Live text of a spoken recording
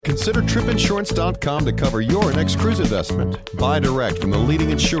Consider tripinsurance.com to cover your next cruise investment. Buy direct from the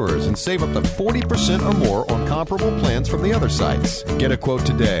leading insurers and save up to 40% or more on comparable plans from the other sites. Get a quote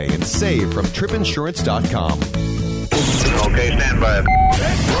today and save from tripinsurance.com. Okay, stand by.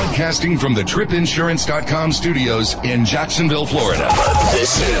 Broadcasting from the tripinsurance.com studios in Jacksonville, Florida.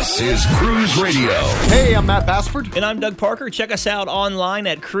 This is Cruise Radio. Hey, I'm Matt Bassford. And I'm Doug Parker. Check us out online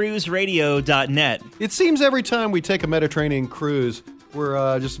at cruiseradio.net. It seems every time we take a Mediterranean cruise,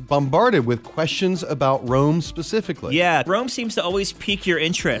 we're just bombarded with questions about Rome specifically. Yeah, Rome seems to always pique your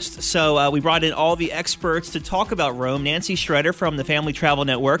interest. So we brought in all the experts to talk about Rome. Nancy Schroeder from the Family Travel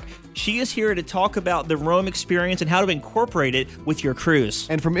Network. She is here to talk about the Rome experience and how to incorporate it with your cruise.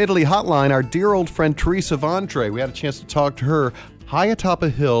 And from Italy Hotline, our dear old friend Teresa Ventre. We had a chance to talk to her high atop a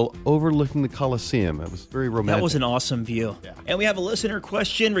hill overlooking the Colosseum. It was very romantic. That was an awesome view. Yeah. And we have a listener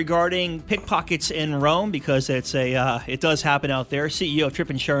question regarding pickpockets in Rome because it does happen out there. CEO of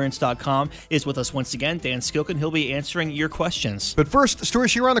tripinsurance.com is with us once again, Dan Skilkin. He'll be answering your questions. But first, Stuart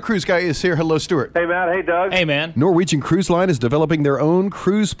Shearon, the cruise guy, is here. Hello, Stuart. Hey, Matt. Hey, Doug. Hey, man. Norwegian Cruise Line is developing their own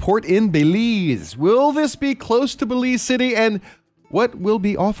cruise port in Belize. Will this be close to Belize City, and what will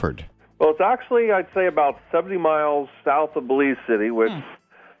be offered? Well, it's actually, I'd say, about 70 miles south of Belize City, which,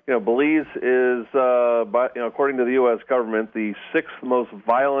 Belize is, according to the U.S. government, the sixth most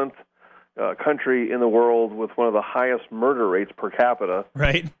violent country in the world with one of the highest murder rates per capita.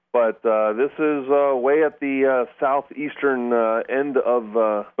 Right. But this is way at the southeastern end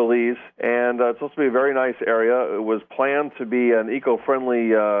of Belize, and it's supposed to be a very nice area. It was planned to be an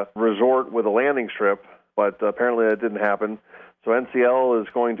eco-friendly resort with a landing strip, but apparently that didn't happen. So NCL is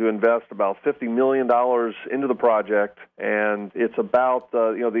going to invest about $50 million into the project, and it's about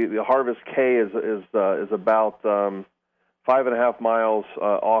the Harvest Caye is about 5.5 miles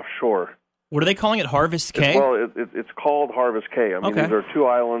offshore. What are they calling it? Harvest Caye? Well, it's called Harvest Caye. I mean, Okay. These are two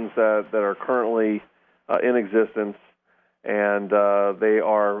islands that are currently in existence, and they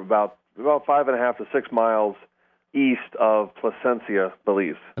are about 5.5 to 6 miles east of Placencia,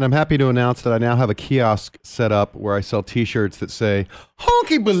 Belize. And I'm happy to announce that I now have a kiosk set up where I sell T-shirts that say,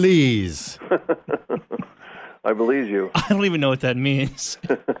 Honky Belize! I believe you. I don't even know what that means.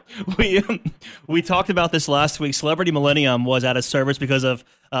 We talked about this last week. Celebrity Millennium was out of service because of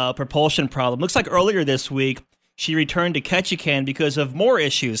a propulsion problem. Looks like earlier this week, she returned to Ketchikan because of more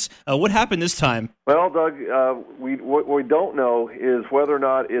issues. What happened this time? Well, Doug, what we don't know is whether or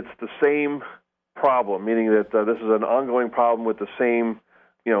not it's the same problem, meaning that this is an ongoing problem with the same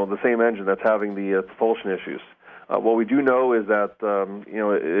engine that's having the propulsion issues. What we do know is that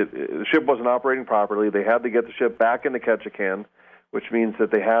the ship wasn't operating properly. They had to get the ship back into Ketchikan, which means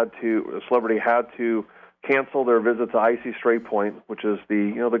that Celebrity had to cancel their visit to Icy Strait Point, which is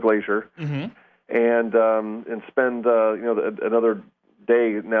the glacier, and spend another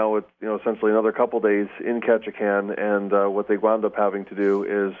day now with essentially another couple days in Ketchikan, and what they wound up having to do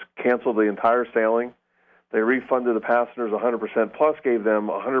is cancel the entire sailing. They refunded the passengers 100%, plus gave them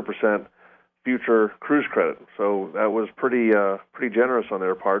 100% future cruise credit. So that was pretty generous on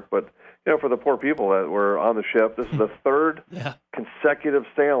their part. But for the poor people that were on the ship, this is the third consecutive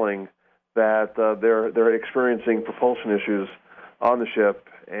sailing that they're experiencing propulsion issues on the ship,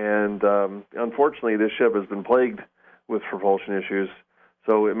 and unfortunately, this ship has been plagued with propulsion issues.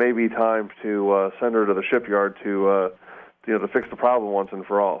 So it may be time to send her to the shipyard to fix the problem once and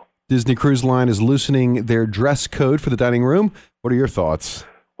for all. Disney Cruise Line is loosening their dress code for the dining room. What are your thoughts?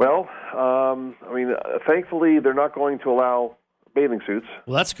 Well, thankfully they're not going to allow bathing suits.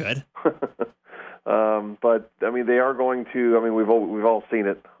 Well, that's good. But they are going to. We've all seen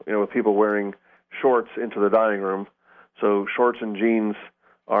it. With people wearing shorts into the dining room. So shorts and jeans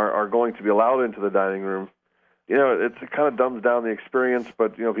are going to be allowed into the dining room. It kind of dumbs down the experience,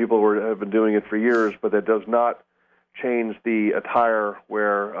 but people have been doing it for years. But that does not change the attire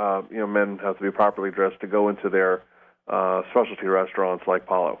where men have to be properly dressed to go into their specialty restaurants like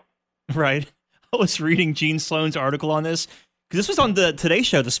Palo. Right. I was reading Gene Sloan's article on this because this was on the Today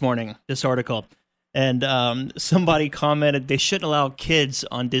Show this morning. This article, and somebody commented they shouldn't allow kids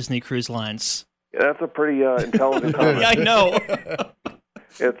on Disney Cruise Lines. Yeah, that's a pretty intelligent comment. Yeah, I know.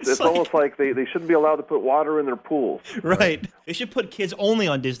 It's almost like they shouldn't be allowed to put water in their pools. Right. They should put kids only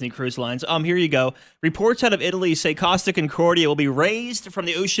on Disney Cruise Lines. Here you go. Reports out of Italy say Costa Concordia will be raised from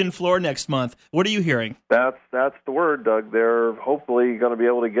the ocean floor next month. What are you hearing? That's the word, Doug. They're hopefully going to be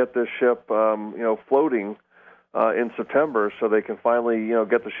able to get this ship, floating in September, so they can finally,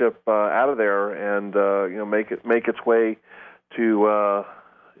 get the ship out of there and make its way to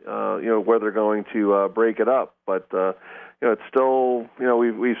where they're going to break it up. But it's still,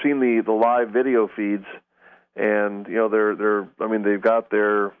 we've seen the live video feeds, and they've got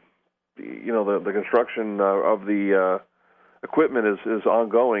their, the construction of the equipment is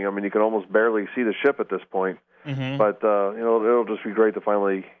ongoing. I mean, you can almost barely see the ship at this point. Mm-hmm. But it'll just be great to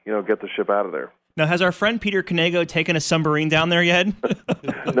finally get the ship out of there. Now, has our friend Peter Konego taken a submarine down there yet?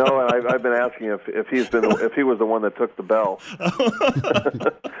 No, I've been asking if he was the one that took the bell.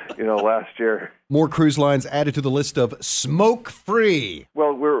 Last year. More cruise lines added to the list of smoke-free.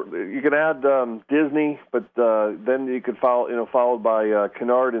 Well, you can add Disney, but then you could followed by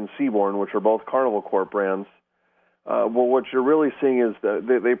Cunard and Seabourn, which are both Carnival Corp brands. Well, what you're really seeing is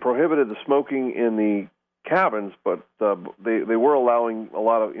that they prohibited the smoking in the cabins, but they were allowing a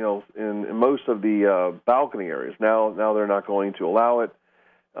lot of in most of the balcony areas. Now they're not going to allow it.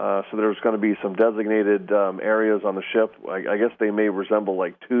 So there's going to be some designated areas on the ship. I guess they may resemble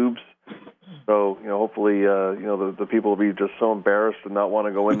like tubes. So hopefully the people will be just so embarrassed and not want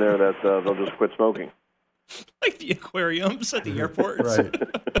to go in there that they'll just quit smoking. Like the aquariums at the airports.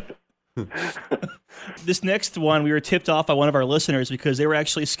 Right. This next one, we were tipped off by one of our listeners because they were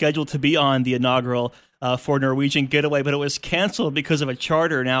actually scheduled to be on the inaugural for Norwegian Getaway, but it was canceled because of a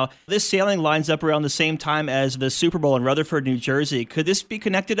charter. Now, this sailing lines up around the same time as the Super Bowl in Rutherford, New Jersey. Could this be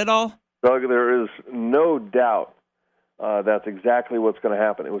connected at all? Doug, there is no doubt that's exactly what's going to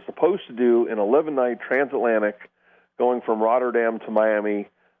happen. It was supposed to do an 11-night transatlantic going from Rotterdam to Miami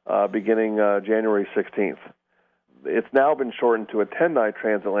beginning January 16th. It's now been shortened to a 10-night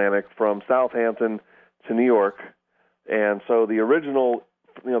transatlantic from Southampton to New York. And so the original,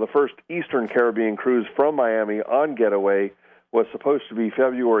 the first Eastern Caribbean cruise from Miami on Getaway was supposed to be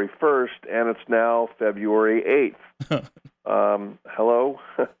February 1st, and it's now February 8th. Hello?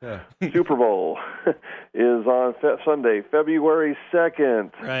 Yeah. Super Bowl is on Sunday, February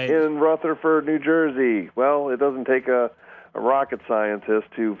 2nd in Rutherford, New Jersey. Well, it doesn't take a rocket scientist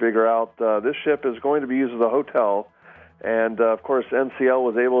to figure out this ship is going to be used as a hotel. And, of course, NCL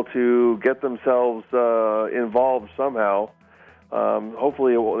was able to get themselves involved somehow.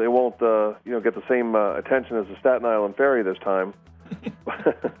 Hopefully they won't get the same attention as the Staten Island Ferry this time.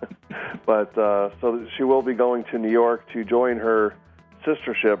 But so she will be going to New York to join her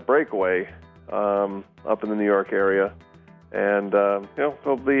sister ship, Breakaway, up in the New York area. And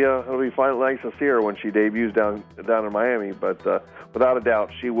it'll be fine, nice to see her when she debuts down in Miami. But without a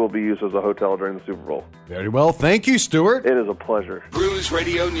doubt, she will be used as a hotel during the Super Bowl. Very well. Thank you, Stuart. It is a pleasure. Cruise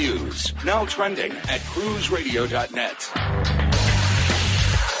Radio News, now trending at cruiseradio.net.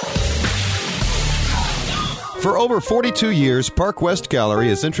 For over 42 years, Park West Gallery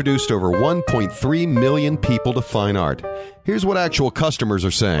has introduced over 1.3 million people to fine art. Here's what actual customers are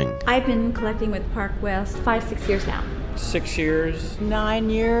saying. I've been collecting with Park West 5-6 years now. 6 years. 9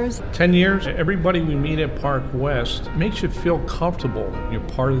 years. 10 years. Everybody we meet at Park West makes you feel comfortable. You're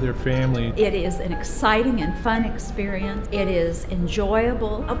part of their family. It is an exciting and fun experience. It is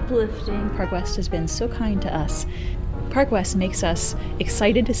enjoyable, uplifting. Park West has been so kind to us. Park West makes us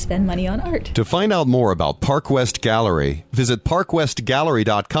excited to spend money on art. To find out more about Park West Gallery, visit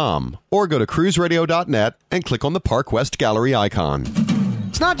parkwestgallery.com or go to cruiseradio.net and click on the Park West Gallery icon.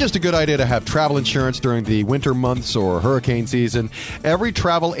 It's not just a good idea to have travel insurance during the winter months or hurricane season. Every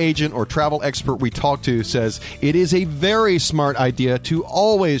travel agent or travel expert we talk to says it is a very smart idea to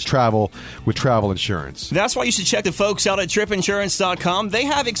always travel with travel insurance. That's why you should check the folks out at tripinsurance.com. They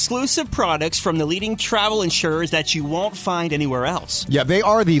have exclusive products from the leading travel insurers that you won't find anywhere else. Yeah, they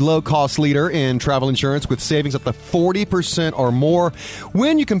are the low-cost leader in travel insurance with savings up to 40% or more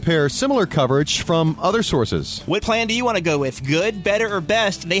when you compare similar coverage from other sources. What plan do you want to go with? Good, better, or best?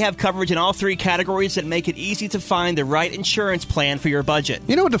 They have coverage in all three categories that make it easy to find the right insurance plan for your budget.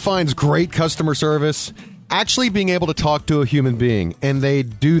 You know what defines great customer service? Actually being able to talk to a human being, and they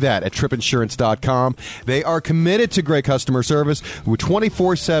do that at tripinsurance.com. They are committed to great customer service with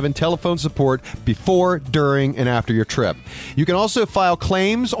 24/7 telephone support before, during, and after your trip. You can also file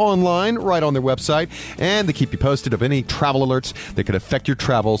claims online right on their website, and they keep you posted of any travel alerts that could affect your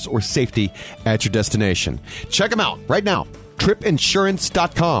travels or safety at your destination. Check them out right now.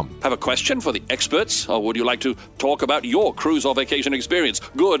 tripinsurance.com. Have a question for the experts, or would you like to talk about your cruise or vacation experience,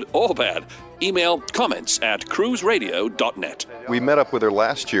 good or bad? Email comments at cruiseradio.net. We met up with her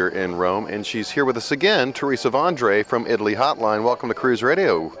last year in Rome, and she's here with us again, Teresa Vondre from Italy Hotline. Welcome to Cruise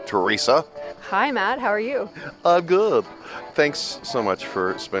Radio, Teresa. Hi, Matt. How are you? I'm good. Thanks so much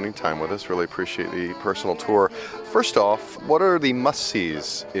for spending time with us. Really appreciate the personal tour. First off, what are the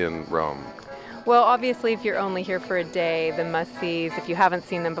must-sees in Rome? Well, obviously, if you're only here for a day, the must-sees, if you haven't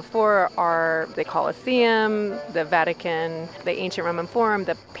seen them before, are the Colosseum, the Vatican, the Ancient Roman Forum.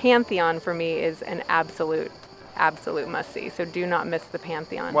 The Pantheon, for me, is an absolute absolute must-see. So do not miss the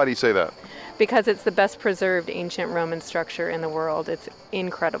Pantheon. Why do you say that? Because it's the best preserved ancient Roman structure in the world. It's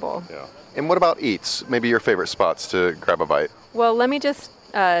incredible. Yeah. And what about eats? Maybe your favorite spots to grab a bite? Well, let me just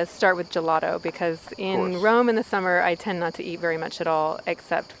start with gelato, because in Rome in the summer, I tend not to eat very much at all,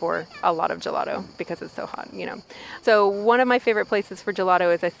 except for a lot of gelato, because it's so hot, So one of my favorite places for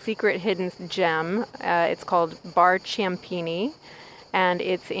gelato is a secret hidden gem. It's called Bar Ciampini, and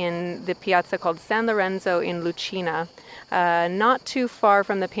it's in the piazza called San Lorenzo in Lucina, not too far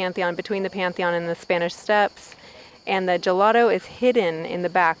from the Pantheon, between the Pantheon and the Spanish Steps. And the gelato is hidden in the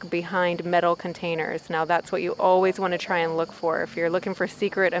back behind metal containers. Now, that's what you always want to try and look for. If you're looking for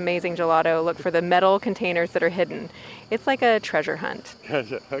secret, amazing gelato, look for the metal containers that are hidden. It's like a treasure hunt.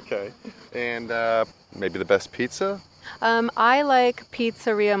 Okay. And maybe the best pizza? I like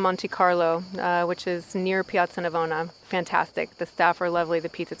Pizzeria Monte Carlo, which is near Piazza Navona. Fantastic. The staff are lovely. The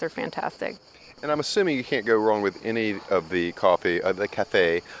pizzas are fantastic. And I'm assuming you can't go wrong with any of the coffee, the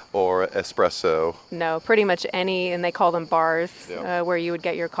cafe or espresso. No, pretty much any, and they call them bars, where you would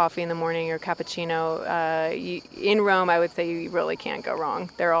get your coffee in the morning, your cappuccino. In Rome, I would say you really can't go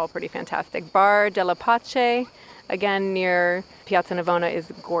wrong. They're all pretty fantastic. Bar della Pace, again, near Piazza Navona,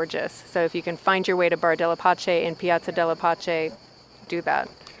 is gorgeous. So if you can find your way to Bar della Pace in Piazza della Pace, do that.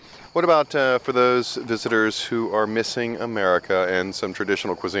 What about for those visitors who are missing America and some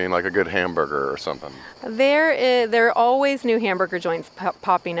traditional cuisine, like a good hamburger or something? There are always new hamburger joints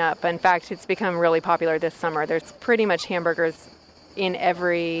popping up. In fact, it's become really popular this summer. There's pretty much hamburgers in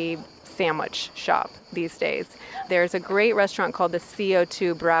every sandwich shop these days. There's a great restaurant called the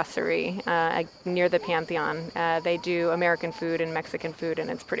CO2 Brasserie near the Pantheon. They do American food and Mexican food, and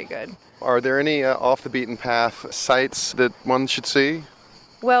it's pretty good. Are there any off-the-beaten-path sites that one should see?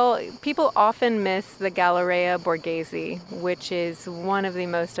 Well, people often miss the Galleria Borghese, which is one of the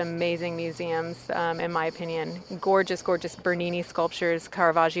most amazing museums, in my opinion. Gorgeous, gorgeous Bernini sculptures,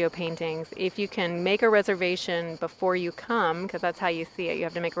 Caravaggio paintings. If you can make a reservation before you come, because that's how you see it, you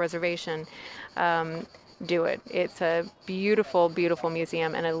have to make a reservation, do it. It's a beautiful, beautiful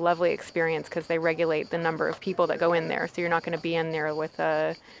museum and a lovely experience because they regulate the number of people that go in there. So you're not going to be in there with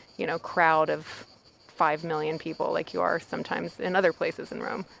a, crowd of 5 million people like you are sometimes in other places in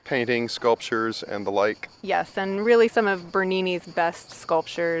Rome. Paintings, sculptures, and the like? Yes, and really some of Bernini's best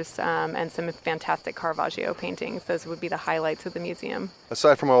sculptures and some fantastic Caravaggio paintings. Those would be the highlights of the museum.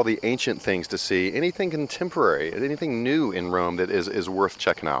 Aside from all the ancient things to see, anything contemporary, anything new in Rome that is worth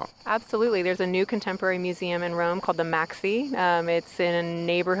checking out? Absolutely. There's a new contemporary museum in Rome called the Maxi. It's in a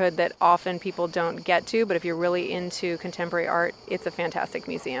neighborhood that often people don't get to, but if you're really into contemporary art, it's a fantastic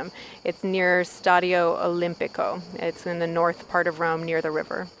museum. It's near Stadio Olimpico. It's in the north part of Rome near the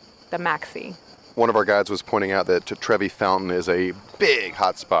river, the Maxi. One of our guides was pointing out that Trevi Fountain is a big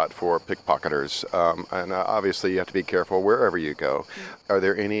hotspot for pickpocketers, and obviously you have to be careful wherever you go. Are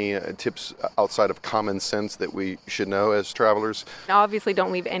there any tips outside of common sense that we should know as travelers? Obviously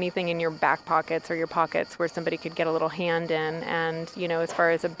don't leave anything in your back pockets or your pockets where somebody could get a little hand in, and as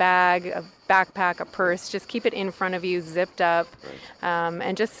far as a bag, a backpack, a purse, just keep it in front of you, zipped up,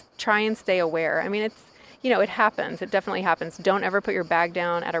 and just try and stay aware. I mean, it happens. It definitely happens. Don't ever put your bag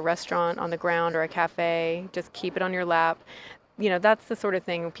down at a restaurant on the ground or a cafe. Just keep it on your lap. That's the sort of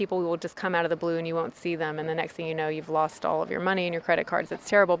thing. People will just come out of the blue and you won't see them. And the next thing you know, you've lost all of your money and your credit cards. It's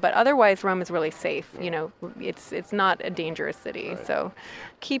terrible. But otherwise, Rome is really safe. It's not a dangerous city. Right. So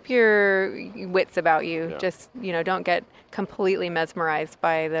keep your wits about you. Yeah. Just, don't get completely mesmerized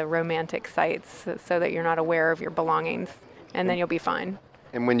by the romantic sights so that you're not aware of your belongings. And then you'll be fine.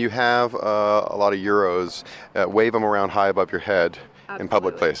 And when you have a lot of euros, wave them around high above your head. Absolutely. In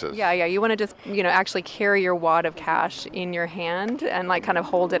public places. Yeah. You want to just, actually carry your wad of cash in your hand and kind of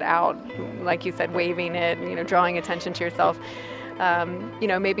hold it out, like you said, waving it, drawing attention to yourself.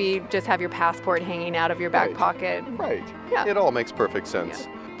 Maybe just have your passport hanging out of your back pocket. Right. Yeah. It all makes perfect sense.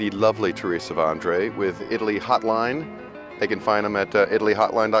 Yeah. The lovely Teresa Vondre with Italy Hotline. They can find them at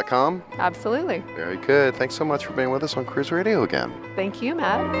italyhotline.com. Absolutely. Very good. Thanks so much for being with us on Cruise Radio again. Thank you,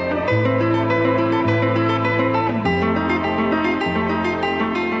 Matt.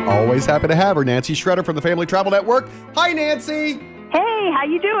 Always happy to have her, Nancy Shredder from the Family Travel Network. Hi, Nancy. Hey, how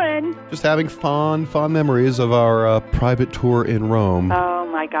you doing? Just having fond memories of our private tour in Rome. Oh,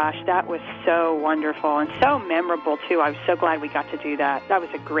 my gosh. That was so wonderful and so memorable, too. I was so glad we got to do that. That was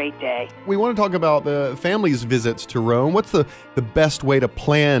a great day. We want to talk about the family's visits to Rome. What's the best way to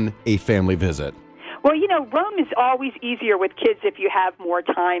plan a family visit? Well, Rome is always easier with kids if you have more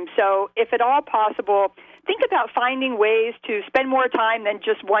time. So if at all possible, think about finding ways to spend more time than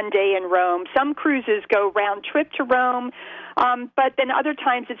just one day in Rome. Some cruises go round trip to Rome. But then other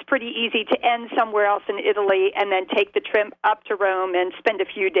times it's pretty easy to end somewhere else in Italy and then take the trip up to Rome and spend a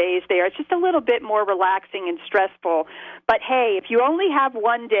few days there. It's just a little bit more relaxing and stressful. But hey, if you only have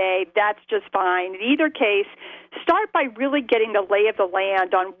one day, that's just fine. In either case, start by really getting the lay of the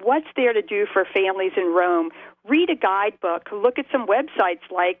land on what's there to do for families in Rome. Read a guidebook. Look at some websites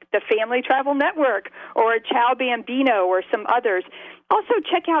like the Family Travel Network or Ciao Bambino or some others. Also,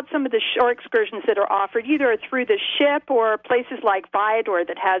 check out some of the shore excursions that are offered, either through the ship or places like Viator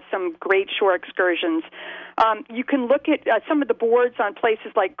that has some great shore excursions. You can look at some of the boards on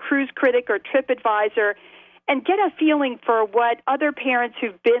places like Cruise Critic or TripAdvisor and get a feeling for what other parents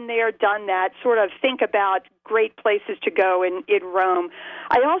who've been there, done that, sort of think about great places to go in Rome.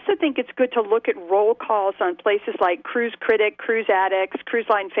 I also think it's good to look at roll calls on places like Cruise Critic, Cruise Addicts, Cruise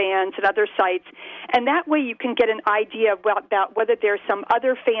Line Fans, and other sites, and that way you can get an idea about whether there's some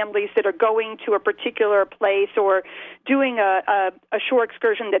other families that are going to a particular place or doing a shore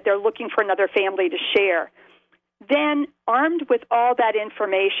excursion that they're looking for another family to share. Then, armed with all that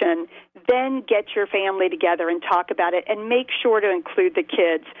information, then get your family together and talk about it, and make sure to include the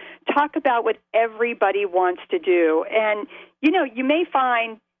kids. Talk about what everybody wants to do. And, you may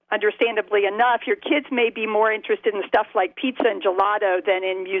find, understandably enough, your kids may be more interested in stuff like pizza and gelato than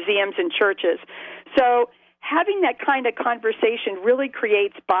in museums and churches. So having that kind of conversation really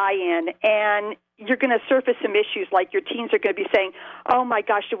creates buy-in, and you're going to surface some issues like your teens are going to be saying, oh, my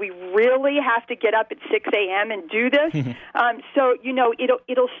gosh, do we really have to get up at 6 a.m. and do this? So,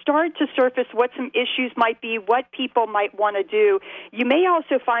 it'll start to surface what some issues might be, what people might want to do. You may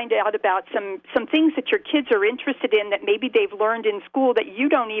also find out about some things that your kids are interested in that maybe they've learned in school that you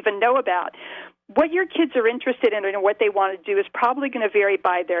don't even know about. What your kids are interested in and what they want to do is probably going to vary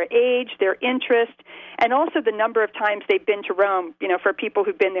by their age, their interest, and also the number of times they've been to Rome, for people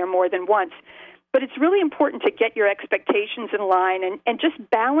who've been there more than once. But it's really important to get your expectations in line and just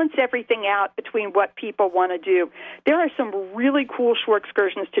balance everything out between what people want to do. There are some really cool shore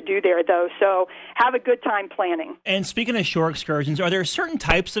excursions to do there, though, so have a good time planning. And speaking of shore excursions, are there certain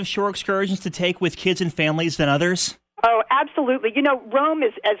types of shore excursions to take with kids and families than others? Oh, absolutely. Rome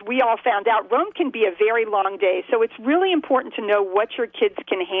is, as we all found out, Rome can be a very long day, so it's really important to know what your kids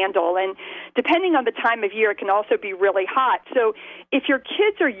can handle. And depending on the time of year, it can also be really hot. So if your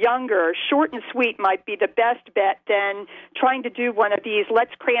kids are younger, short and sweet might be the best bet than trying to do one of these,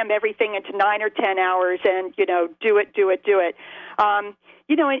 let's cram everything into 9 or 10 hours and, do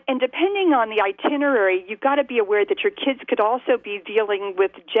it. And depending on the itinerary, you've got to be aware that your kids could also be dealing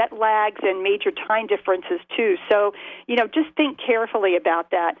with jet lags and major time differences, too. So, just think carefully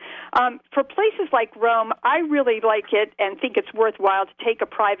about that. For places like Rome, I really like it and think it's worthwhile to take a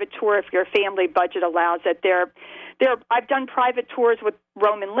private tour if your family budget allows it. I've done private tours with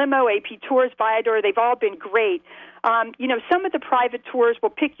Rome and Limo, AP Tours, Viator. They've all been great. Some of the private tours will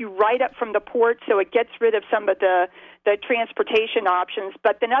pick you right up from the port, so it gets rid of some of the transportation options,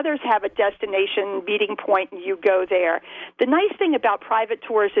 but then others have a destination meeting point and you go there. The nice thing about private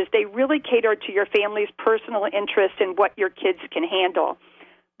tours is they really cater to your family's personal interest in what your kids can handle.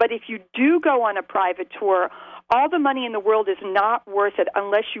 But if you do go on a private tour, all the money in the world is not worth it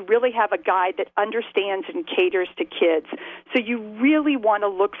unless you really have a guide that understands and caters to kids. So you really want to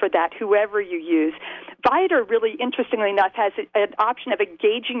look for that, whoever you use. Viator, really interestingly enough, has an option of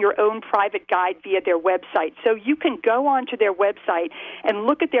engaging your own private guide via their website. So you can go onto their website and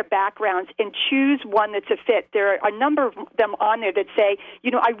look at their backgrounds and choose one that's a fit. There are a number of them on there that say,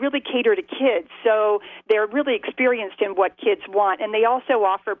 I really cater to kids, so they're really experienced in what kids want. And they also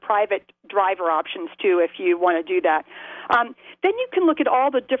offer private driver options, too, if you want to do that. Then you can look at all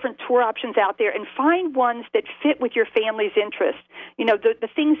the different tour options out there and find ones that fit with your family's interests. The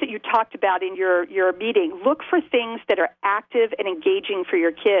things that you talked about in your meeting. Look for things that are active and engaging for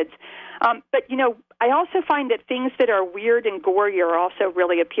your kids. But I also find that things that are weird and gory are also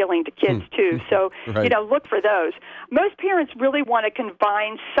really appealing to kids, too. So, right. Look for those. Most parents really want to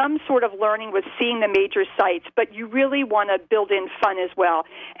combine some sort of learning with seeing the major sites, but you really want to build in fun as well.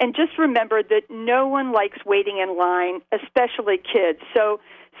 And just remember that no one likes waiting in line, especially kids. So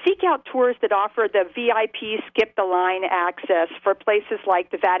seek out tours that offer the VIP skip-the-line access for places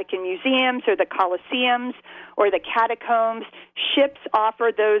like the Vatican Museums or the Colosseums or the Catacombs. Ships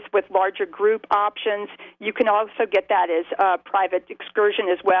offer those with larger group options. You can also get that as a private excursion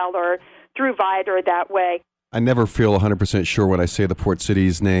as well or through Viator that way. I never feel 100% sure when I say the port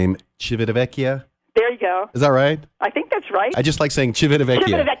city's name, Civitavecchia. There you go. Is that right? I think that's right. I just like saying Civitavecchia.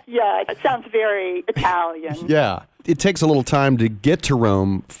 Civitavecchia. It sounds very Italian. Yeah. It takes a little time to get to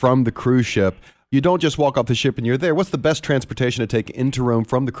Rome from the cruise ship. You don't just walk off the ship and you're there. What's the best transportation to take into Rome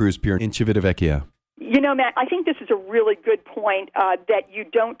from the cruise pier in Civitavecchia? You know, Matt, I think this is a really good point that you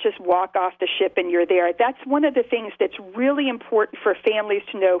don't just walk off the ship and you're there. That's one of the things that's really important for families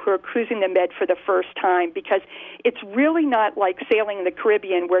to know who are cruising the Med for the first time, because it's really not like sailing in the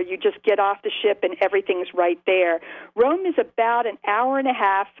Caribbean where you just get off the ship and everything's right there. Rome is about an hour and a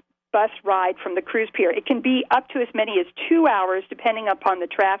half bus ride from the cruise pier. It can be up to as many as 2 hours depending upon the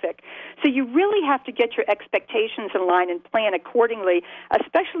traffic. So you really have to get your expectations in line and plan accordingly,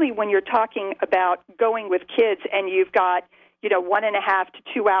 especially when you're talking about going with kids and you've got 1.5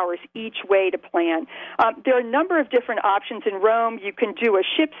 to 2 hours each way to plan. There are a number of different options in Rome. You can do a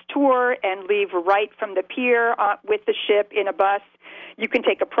ship's tour and leave right from the pier with the ship in a bus. You can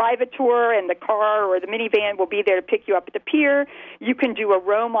take a private tour, and the car or the minivan will be there to pick you up at the pier. You can do a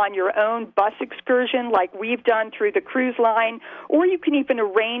Rome on your own bus excursion like we've done through the cruise line, or you can even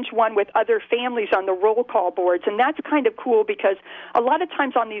arrange one with other families on the roll call boards. And that's kind of cool because a lot of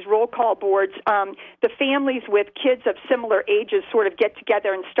times on these roll call boards, the families with kids of similar ages sort of get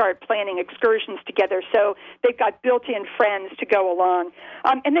together and start planning excursions together. So they've got built-in friends to go along.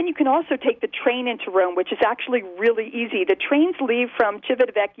 And then you can also take the train into Rome, which is actually really easy. The trains leave from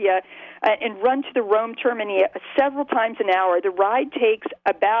Civitavecchia and run to the Rome Termini several times an hour. The ride takes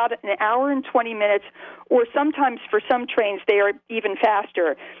about an hour and 20 minutes, or sometimes for some trains they are even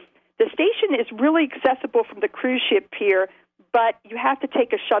faster. The station is really accessible from the cruise ship pier, but you have to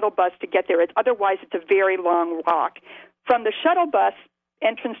take a shuttle bus to get there. Otherwise, it's a very long walk. From the shuttle bus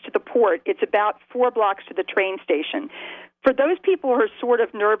entrance to the port, it's about 4 blocks to the train station. For those people who are sort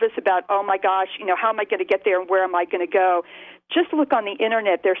of nervous about, oh my gosh, how am I going to get there and where am I going to go, just look on the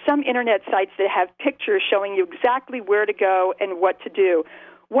Internet. There are some Internet sites that have pictures showing you exactly where to go and what to do.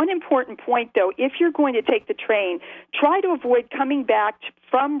 One important point, though, if you're going to take the train, try to avoid coming back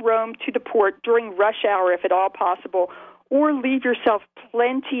from Rome to the port during rush hour if at all possible, or leave yourself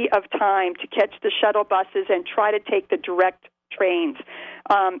plenty of time to catch the shuttle buses and try to take the direct trains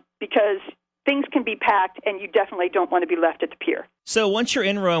because things can be packed and you definitely don't want to be left at the pier. So once you're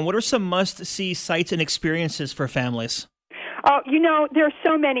in Rome, what are some must-see sites and experiences for families? Oh, there are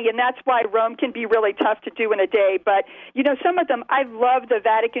so many, and that's why Rome can be really tough to do in a day. But, some of them, I love the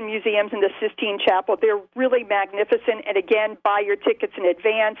Vatican museums and the Sistine Chapel. They're really magnificent, and again, buy your tickets in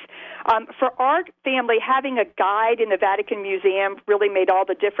advance. For our family, having a guide in the Vatican Museum really made all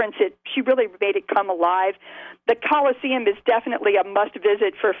the difference. She really made it come alive. The Colosseum is definitely a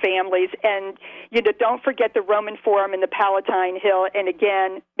must-visit for families, and don't forget the Roman Forum and the Palatine Hill. And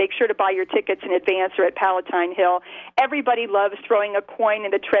again, make sure to buy your tickets in advance or at Palatine Hill. Everybody loves throwing a coin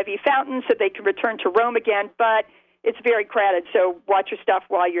in the Trevi Fountain so they can return to Rome again, but it's very crowded, so watch your stuff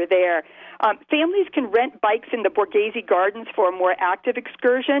while you're there. Families can rent bikes in the Borghese Gardens for a more active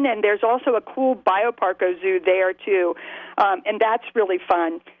excursion, and there's also a cool Bioparco Zoo there, too, and that's really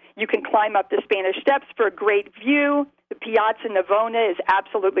fun. You can climb up the Spanish Steps for a great view. The Piazza Navona is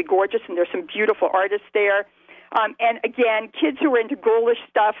absolutely gorgeous, and there's some beautiful artists there. And again, kids who are into ghoulish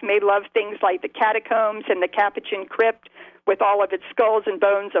stuff may love things like the catacombs and the Capuchin crypt with all of its skulls and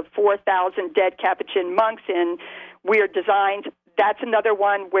bones of 4,000 dead Capuchin monks in weird designs. That's another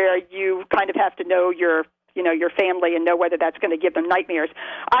one where you kind of have to know your family and know whether that's going to give them nightmares.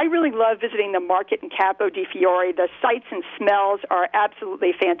 I really love visiting the market in Capo di Fiore. The sights and smells are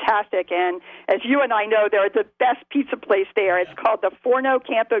absolutely fantastic, and as you and I know, they're the best pizza place there. It's called the Forno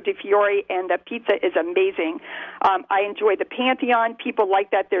Campo di Fiore, and the pizza is amazing. I enjoy the Pantheon. People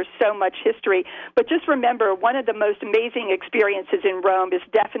like that. There's so much history. But just remember, one of the most amazing experiences in Rome is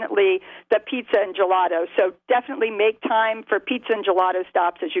definitely the pizza and gelato. So definitely make time for pizza and gelato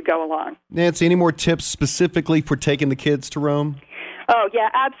stops as you go along. Nancy, any more tips specifically for taking the kids to Rome? Oh, yeah,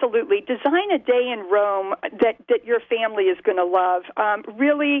 absolutely. Design a day in Rome that your family is going to love.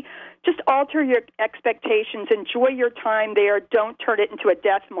 Really, just alter your expectations. Enjoy your time there. Don't turn it into a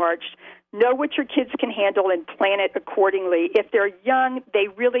death march. Know what your kids can handle and plan it accordingly. If they're young, they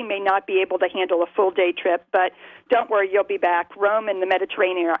really may not be able to handle a full-day trip, but don't worry, you'll be back. Rome and the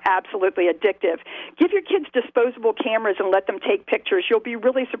Mediterranean are absolutely addictive. Give your kids disposable cameras and let them take pictures. You'll be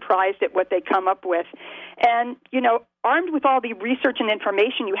really surprised at what they come up with. And, armed with all the research and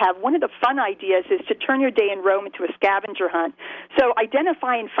information you have, one of the fun ideas is to turn your day in Rome into a scavenger hunt. So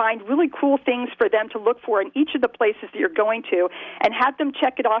identify and find really cool things for them to look for in each of the places that you're going to and have them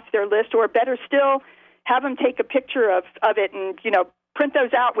check it off their list, or better still, have them take a picture of it and, print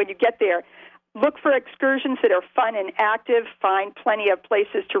those out when you get there. Look for excursions that are fun and active. Find plenty of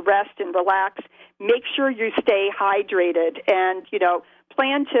places to rest and relax. Make sure you stay hydrated and,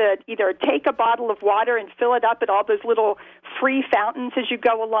 plan to either take a bottle of water and fill it up at all those little free fountains as you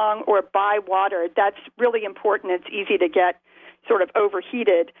go along, or buy water. That's really important. It's easy to get sort of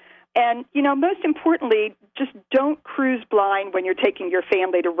overheated. And, most importantly, just don't cruise blind when you're taking your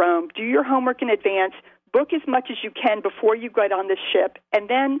family to Rome. Do your homework in advance. Book as much as you can before you get on the ship. And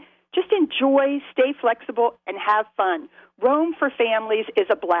then just enjoy, stay flexible, and have fun. Rome for families is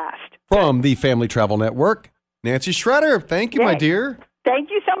a blast. From the Family Travel Network, Nancy Schroeder. Thank you, my dear.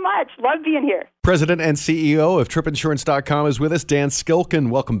 Thank you so much. Love being here. President and CEO of TripInsurance.com is with us. Dan Skilkin,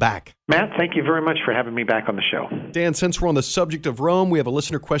 welcome back. Matt, thank you very much for having me back on the show. Dan, since we're on the subject of Rome, we have a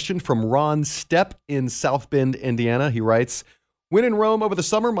listener question from Ron Stepp in South Bend, Indiana. He writes, when in Rome over the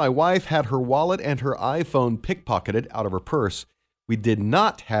summer, my wife had her wallet and her iPhone pickpocketed out of her purse. We did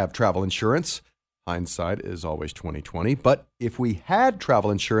not have travel insurance. Hindsight is always 20/20. But if we had travel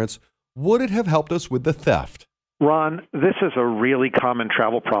insurance, would it have helped us with the theft? Ron, this is a really common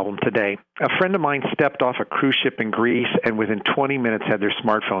travel problem today. A friend of mine stepped off a cruise ship in Greece and within 20 minutes had their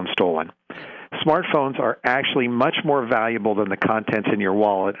smartphone stolen. Smartphones are actually much more valuable than the contents in your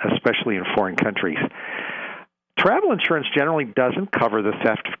wallet, especially in foreign countries. Travel insurance generally doesn't cover the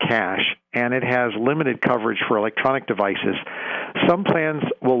theft of cash, and it has limited coverage for electronic devices. Some plans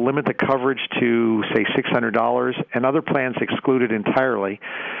will limit the coverage to, say, $600, and other plans exclude it entirely.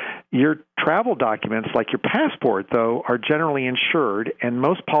 Your travel documents, like your passport, though, are generally insured, and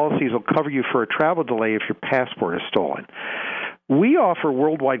most policies will cover you for a travel delay if your passport is stolen. We offer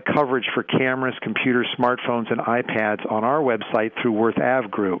worldwide coverage for cameras, computers, smartphones, and iPads on our website through Worth Av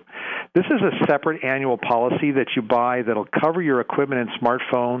Group. This is a separate annual policy that you buy that'll cover your equipment and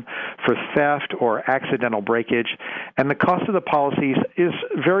smartphone for theft or accidental breakage, and the cost of the policies is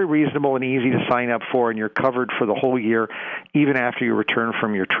very reasonable and easy to sign up for, and you're covered for the whole year, even after you return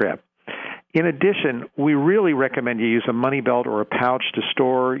from your trip. In addition, we really recommend you use a money belt or a pouch to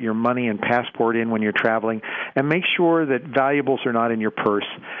store your money and passport in when you're traveling, and make sure that valuables are not in your purse.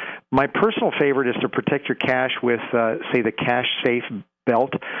 My personal favorite is to protect your cash with, say, the Cash Safe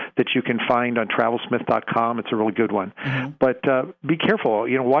belt that you can find on travelsmith.com. It's a really good one. Mm-hmm. But be careful.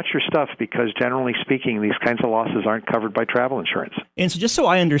 Watch your stuff, because generally speaking, these kinds of losses aren't covered by travel insurance. And so just so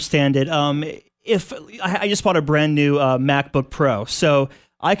I understand it, if I just bought a brand new MacBook Pro, so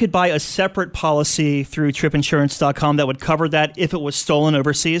I could buy a separate policy through TripInsurance.com that would cover that if it was stolen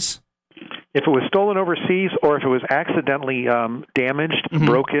overseas? If it was stolen overseas, or if it was accidentally damaged,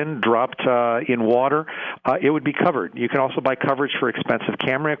 broken, dropped in water, it would be covered. You can also buy coverage for expensive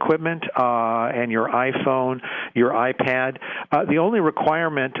camera equipment and your iPhone, your iPad. The only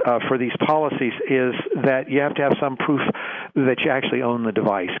requirement for these policies is that you have to have some proof that you actually own the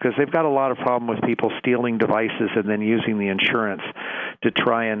device, because they've got a lot of problem with people stealing devices and then using the insurance to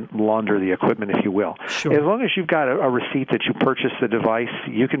try and launder the equipment, if you will. Sure. As long as you've got a receipt that you purchased the device,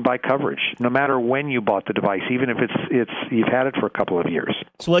 you can buy coverage, no matter when you bought the device, even if it's you've had it for a couple of years.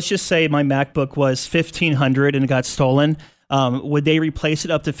 So let's just say my MacBook was $1,500 and it got stolen. Would they replace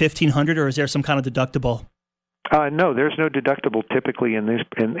it up to $1,500, or is there some kind of deductible? No, there's no deductible typically in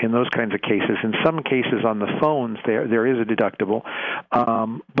those kinds of cases. In some cases on the phones, there is a deductible,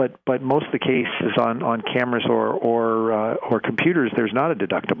 but most of the cases on cameras or computers, there's not a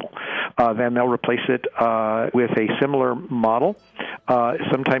deductible. Then they'll replace it with a similar model,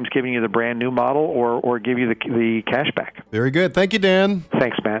 sometimes giving you the brand new model or give you the cash back. Very good. Thank you, Dan.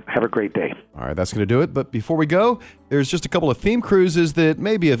 Thanks, Matt. Have a great day. All right, that's going to do it. But before we go, there's just a couple of theme cruises that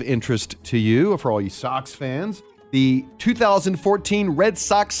may be of interest to you, for all you Sox fans. The 2014 Red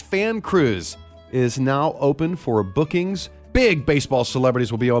Sox Fan Cruise is now open for bookings. Big baseball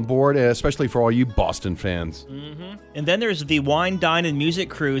celebrities will be on board, especially for all you Boston fans. Mm-hmm. And then there's the Wine, Dine, and Music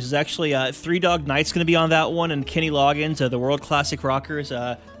Cruise. It's actually Three Dog Night's going to be on that one, and Kenny Loggins, the World Classic Rockers.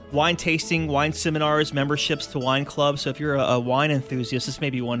 Wine tasting, wine seminars, memberships to wine clubs. So if you're a wine enthusiast, this may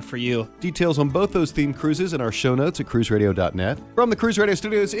be one for you. Details on both those themed cruises in our show notes at cruiseradio.net. From the Cruise Radio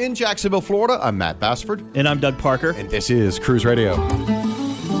Studios in Jacksonville, Florida, I'm Matt Bassford. And I'm Doug Parker. And this is Cruise Radio.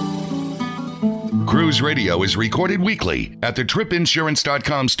 Cruise Radio is recorded weekly at the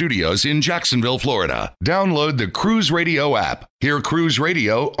TripInsurance.com studios in Jacksonville, Florida. Download the Cruise Radio app. Hear Cruise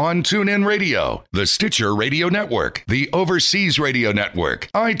Radio on TuneIn Radio, the Stitcher Radio Network, the Overseas Radio Network,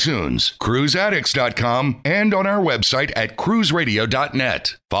 iTunes, CruiseAddicts.com, and on our website at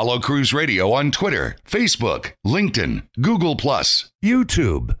cruiseradio.net. Follow Cruise Radio on Twitter, Facebook, LinkedIn, Google+,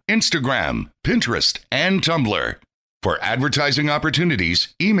 YouTube, Instagram, Pinterest, and Tumblr. For advertising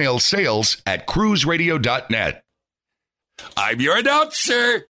opportunities, email sales@cruiseradio.net. I'm your announcer.